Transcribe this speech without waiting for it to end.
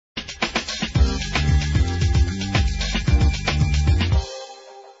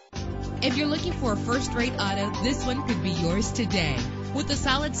you're looking for a first-rate auto, this one could be yours today. With a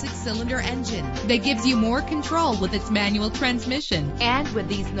solid 6-cylinder engine that gives you more control with its manual transmission. And with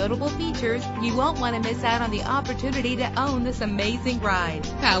these notable features, you won't want to miss out on the opportunity to own this amazing ride.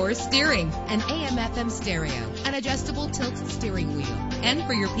 Power steering, an AM/FM stereo, an adjustable tilt steering wheel. And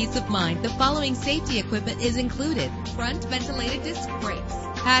for your peace of mind, the following safety equipment is included: front ventilated disc brakes,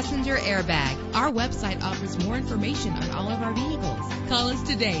 passenger airbag. Our website offers more information on all of our vehicles. Call us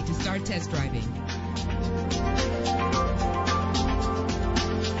today to start test driving.